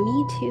 Yeah,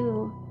 me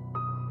too.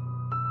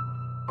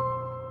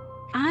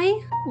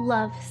 I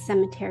love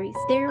cemeteries.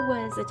 There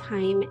was a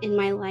time in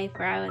my life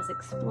where I was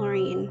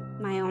exploring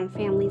my own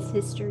family's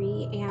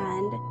history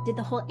and did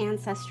the whole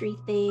ancestry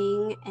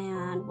thing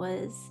and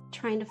was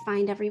trying to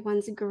find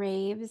everyone's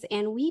graves.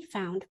 And we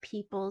found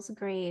people's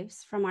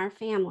graves from our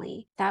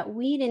family that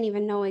we didn't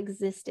even know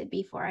existed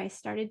before I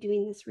started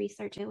doing this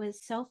research. It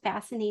was so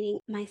fascinating.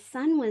 My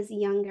son was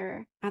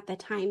younger at the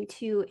time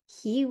too.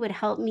 He would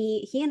help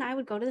me. He and I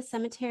would go to the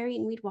cemetery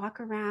and we'd walk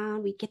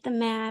around. We'd get the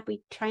map.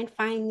 We'd try and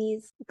find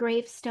these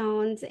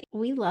gravestones.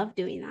 We love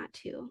doing that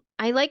too.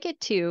 I like it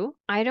too.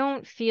 I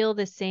don't feel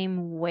the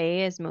same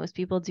way as most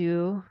people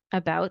do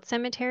about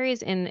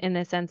cemeteries in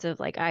the sense of,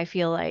 like, I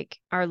feel like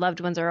our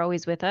loved ones are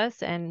always with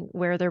us, and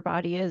where their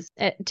body is,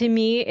 to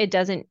me, it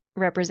doesn't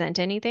represent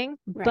anything.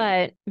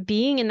 Right. But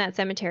being in that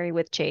cemetery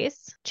with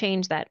Chase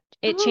changed that.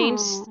 It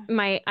changed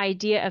my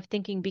idea of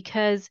thinking,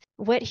 because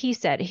what he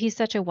said, he's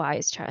such a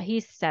wise child.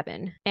 He's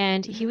 7,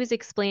 and he was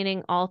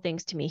explaining all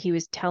things to me. He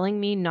was telling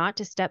me not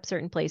to step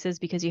certain places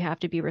because you have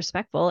to be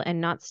respectful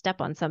and not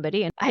step on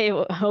somebody.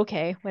 And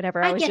okay,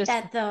 whatever. I get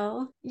that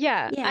though.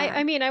 Yeah.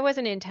 I mean, I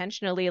wasn't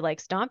intentionally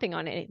like stomping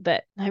on it,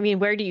 but I mean,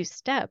 where do you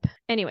step?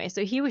 Anyway,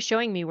 so he was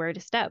showing me where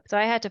to step. So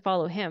I had to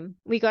follow him.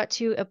 We got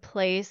to a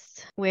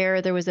place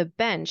where there was a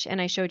bench,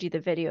 and I showed you the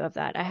video of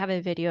that. I have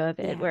a video of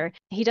it where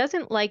he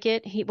doesn't like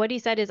it. What he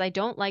said is, I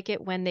don't like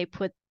it when they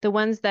put the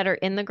ones that are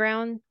in the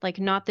ground, like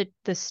not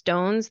the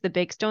stones, the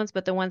big stones,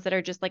 but the ones that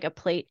are just like a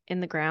plate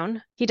in the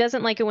ground. He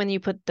doesn't like it when you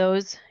put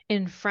those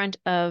in front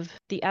of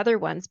the other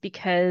ones,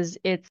 because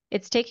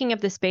it's taking up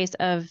the space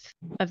of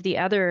the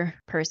other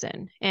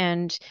person.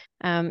 And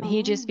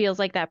he just feels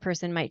like that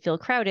person might feel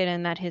crowded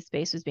and that his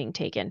space was being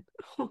taken.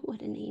 Oh,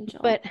 what an angel.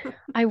 But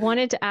I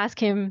wanted to ask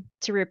him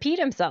to repeat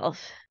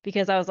himself,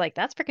 because I was like,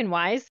 that's freaking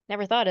wise.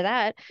 Never thought of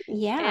that.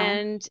 Yeah.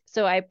 And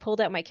so I pulled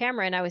out my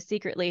camera and I was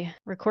secretly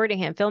recording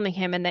him, filming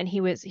him. And then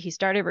he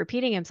started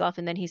repeating himself,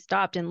 and then he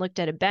stopped and looked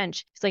at a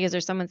bench. He's like, is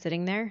there someone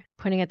sitting there?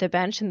 Pointing at the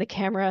bench, and the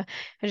camera,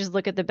 I just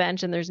look at the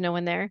bench and there's no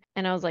one there.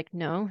 And I was like,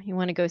 no, you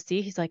want to go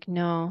see? He's like,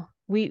 no,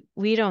 we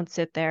don't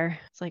sit there.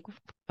 It's like,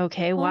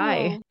 okay,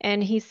 why? Oh.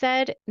 And he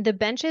said the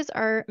benches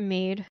are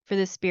made for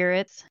the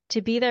spirits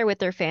to be there with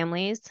their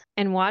families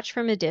and watch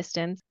from a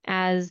distance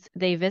as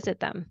they visit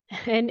them.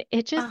 And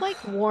it just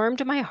like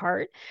warmed my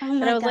heart. Oh And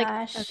my I was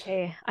gosh. like,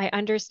 okay, I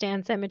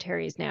understand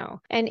cemeteries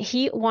now. And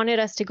he wanted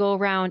us to go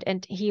around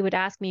and he would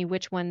ask me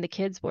which one the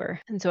kids were.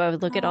 And so I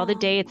would look at all the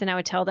dates and I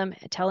would tell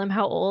him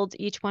how old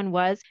each one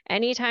was.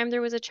 Anytime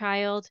there was a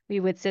child, we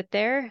would sit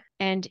there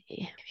and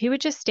he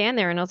would just stand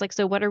there. And I was like,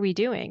 so what are we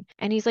doing?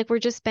 And he's like, we're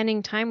just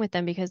spending time with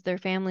them because their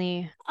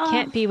family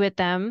can't be with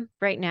them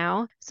right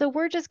now. So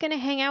we're just going to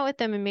hang out with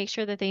them and make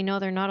sure that they know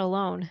they're not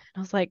alone. And I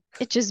was like,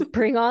 it just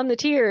bring on the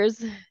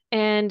tears.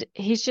 And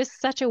he's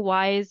just such a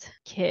wise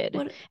kid.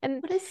 What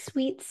a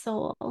sweet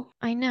soul.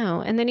 I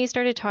know. And then he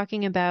started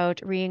talking about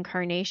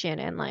reincarnation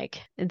and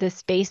like the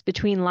space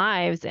between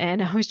lives.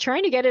 And I was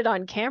trying to get it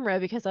on camera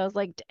because I was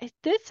like,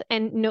 this,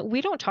 and no,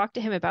 we don't talk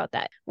to him about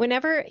that.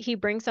 Whenever he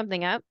brings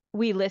something up,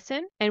 we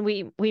listen and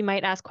we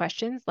might ask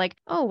questions like,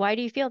 oh, why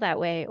do you feel that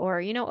way?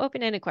 Or,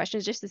 open-ended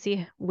questions just to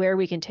see where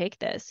we can take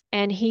this.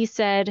 And he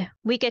said,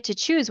 we get to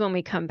choose when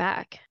we come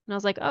back. And I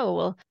was like, oh,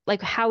 well,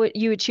 like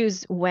you would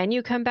choose when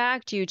you come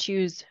back? Do you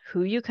choose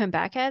who you come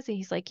back as? And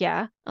he's like,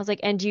 yeah. I was like,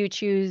 and do you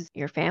choose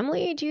your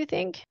family, do you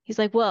think? He's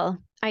like, well,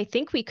 I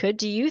think we could.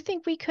 Do you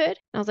think we could? And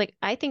I was like,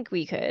 I think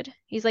we could.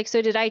 He's like,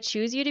 so did I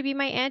choose you to be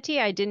my auntie?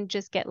 I didn't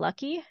just get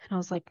lucky? And I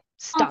was like,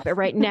 stop it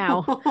right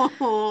now.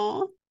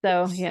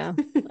 So, yeah,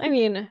 I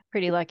mean,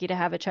 pretty lucky to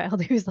have a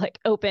child who's like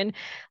open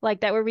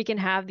like that, where we can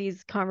have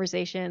these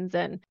conversations.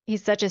 And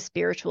he's such a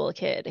spiritual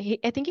kid.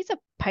 I think he's a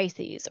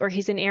Pisces, or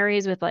he's in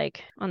Aries with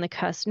like on the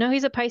cusp. No,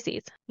 he's a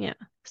Pisces. Yeah.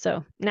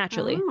 So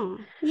naturally. Oh,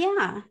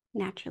 yeah.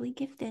 Naturally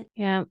gifted.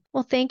 Yeah.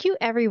 Well, thank you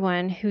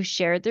everyone who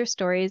shared their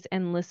stories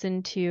and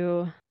listened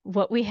to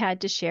what we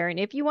had to share. And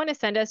if you want to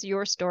send us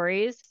your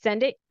stories,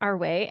 send it our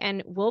way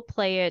and we'll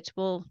play it.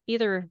 We'll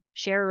either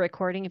share a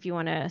recording if you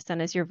want to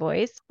send us your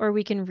voice, or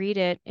we can read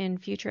it in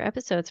future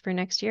episodes for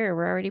next year.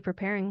 We're already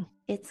preparing.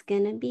 It's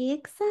going to be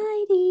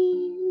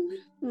exciting.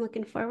 I'm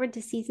looking forward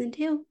to season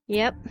 2.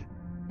 Yep.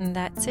 And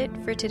that's it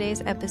for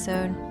today's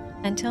episode.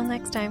 Until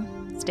next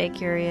time, stay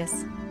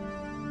curious.